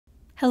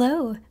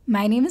Hello,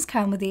 my name is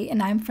Kaumudi and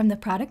I'm from the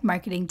product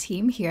marketing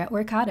team here at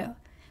Workato.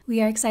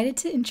 We are excited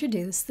to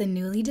introduce the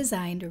newly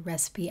designed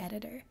recipe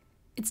editor.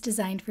 It's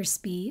designed for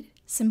speed,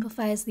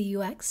 simplifies the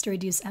UX to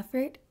reduce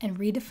effort, and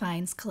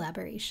redefines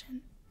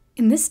collaboration.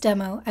 In this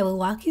demo, I will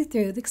walk you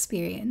through the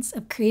experience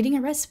of creating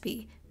a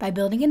recipe by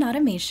building an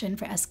automation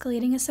for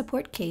escalating a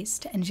support case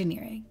to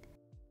engineering.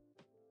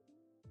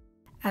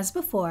 As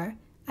before,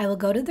 I will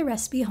go to the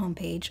recipe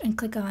homepage and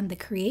click on the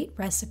Create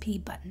Recipe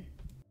button.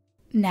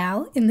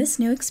 Now, in this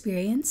new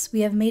experience,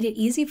 we have made it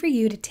easy for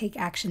you to take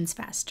actions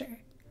faster.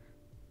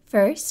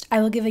 First,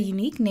 I will give a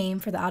unique name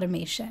for the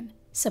automation,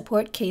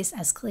 Support Case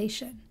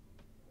Escalation.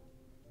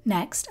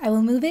 Next, I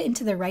will move it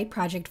into the right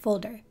project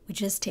folder,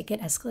 which is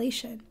Ticket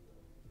Escalation.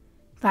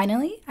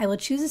 Finally, I will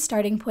choose a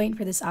starting point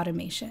for this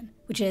automation,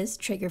 which is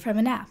Trigger from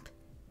an app.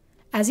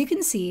 As you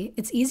can see,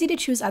 it's easy to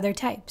choose other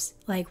types,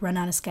 like run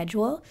on a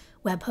schedule,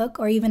 webhook,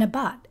 or even a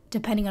bot,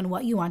 depending on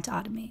what you want to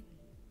automate.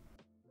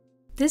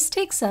 This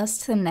takes us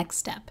to the next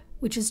step,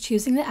 which is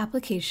choosing the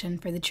application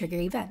for the trigger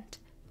event.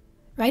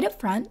 Right up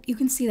front, you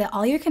can see that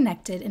all your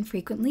connected and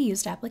frequently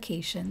used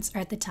applications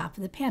are at the top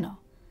of the panel.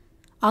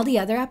 All the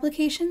other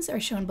applications are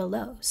shown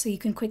below, so you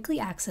can quickly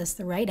access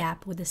the right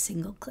app with a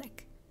single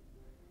click.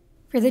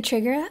 For the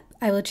trigger app,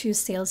 I will choose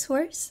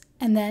Salesforce,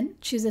 and then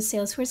choose the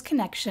Salesforce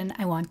connection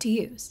I want to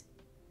use.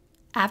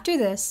 After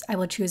this, I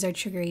will choose our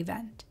trigger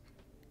event.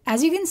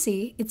 As you can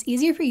see, it's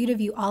easier for you to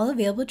view all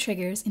available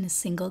triggers in a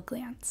single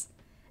glance.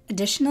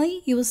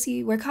 Additionally, you will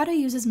see Workato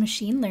uses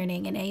machine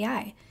learning and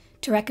AI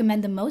to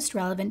recommend the most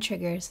relevant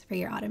triggers for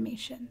your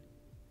automation.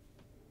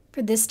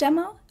 For this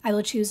demo, I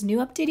will choose New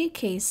Updated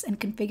Case and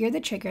configure the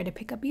trigger to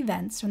pick up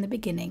events from the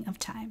beginning of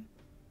time.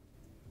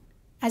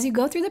 As you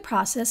go through the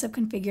process of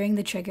configuring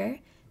the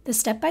trigger, the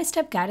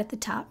step-by-step guide at the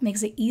top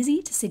makes it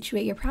easy to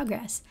situate your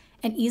progress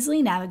and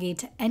easily navigate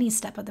to any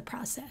step of the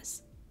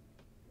process.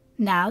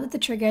 Now that the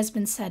trigger has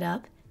been set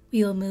up,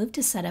 we will move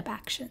to Set Up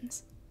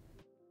Actions.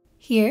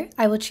 Here,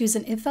 I will choose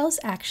an if-else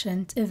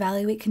action to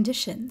evaluate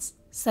conditions,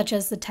 such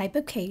as the type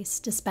of case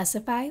to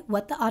specify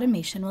what the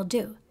automation will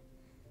do.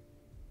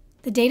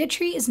 The data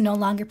tree is no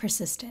longer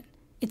persistent.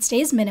 It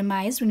stays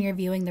minimized when you're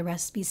viewing the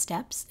recipe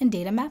steps and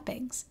data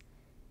mappings.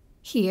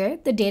 Here,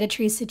 the data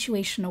tree is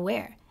situation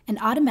aware and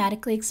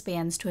automatically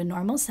expands to a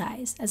normal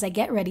size as I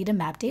get ready to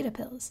map data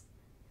pills.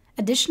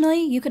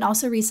 Additionally, you can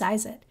also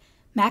resize it.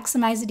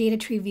 Maximize the data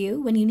tree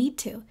view when you need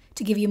to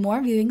give you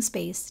more viewing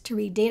space to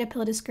read data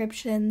pill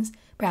descriptions,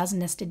 browse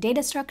nested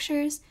data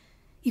structures.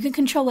 You can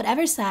control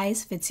whatever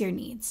size fits your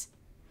needs.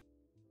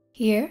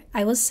 Here,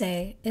 I will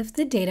say if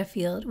the data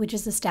field, which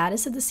is the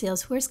status of the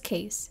Salesforce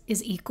case,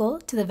 is equal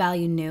to the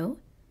value new,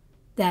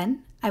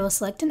 then I will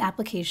select an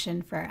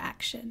application for our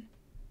action.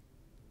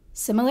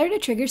 Similar to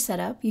trigger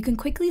setup, you can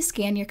quickly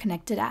scan your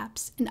connected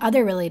apps and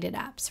other related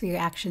apps for your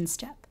action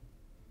step.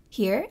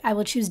 Here, I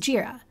will choose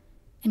Jira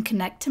and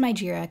connect to my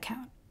Jira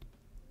account.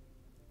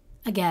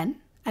 Again,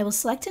 I will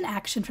select an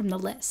action from the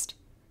list,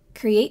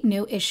 Create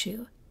New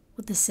Issue,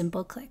 with a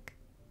simple click.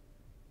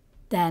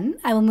 Then,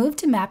 I will move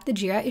to map the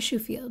Jira issue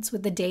fields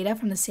with the data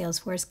from the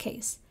Salesforce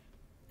case.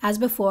 As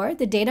before,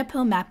 the data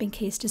pill mapping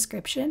case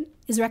description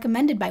is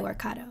recommended by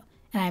Workato,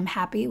 and I am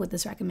happy with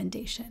this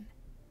recommendation.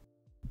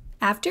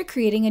 After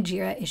creating a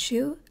Jira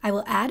issue, I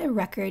will add a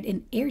record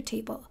in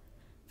Airtable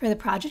for the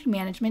project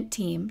management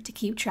team to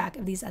keep track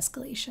of these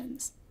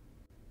escalations.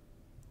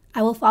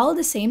 I will follow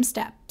the same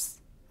steps,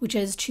 which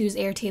is choose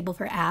Airtable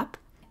for app,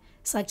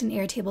 select an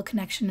Airtable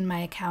connection in my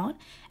account,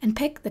 and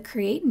pick the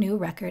Create New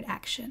Record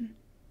action.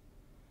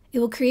 It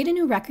will create a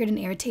new record in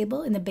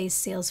Airtable in the base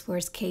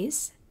Salesforce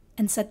case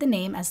and set the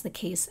name as the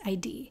case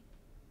ID.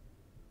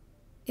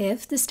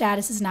 If the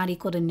status is not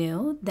equal to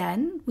new,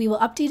 then we will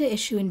update an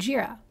issue in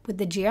Jira with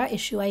the Jira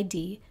issue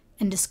ID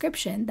and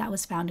description that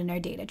was found in our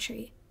data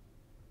tree.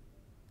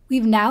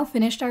 We've now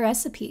finished our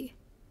recipe.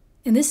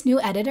 In this new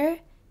editor,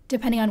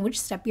 depending on which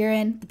step you're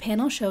in, the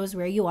panel shows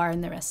where you are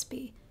in the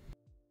recipe.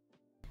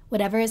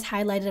 Whatever is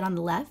highlighted on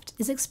the left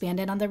is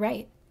expanded on the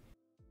right.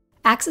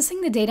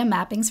 Accessing the data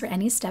mappings for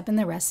any step in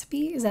the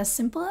recipe is as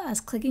simple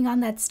as clicking on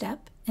that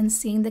step and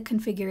seeing the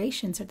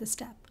configurations for the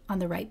step on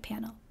the right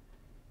panel.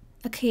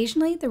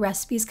 Occasionally, the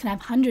recipes can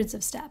have hundreds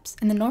of steps,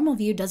 and the normal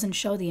view doesn't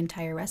show the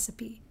entire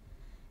recipe.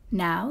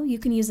 Now, you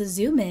can use a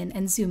zoom in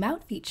and zoom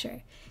out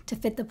feature to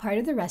fit the part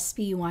of the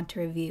recipe you want to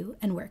review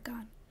and work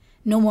on.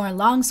 No more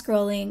long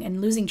scrolling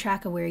and losing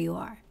track of where you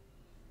are.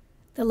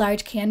 The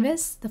large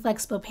canvas, the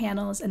flexible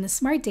panels, and the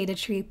smart data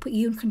tree put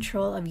you in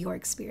control of your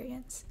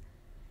experience.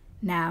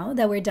 Now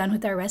that we're done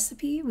with our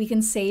recipe, we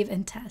can save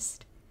and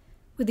test.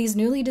 With these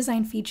newly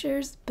designed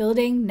features,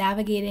 building,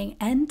 navigating,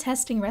 and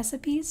testing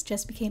recipes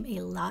just became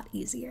a lot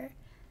easier.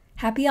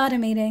 Happy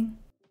automating!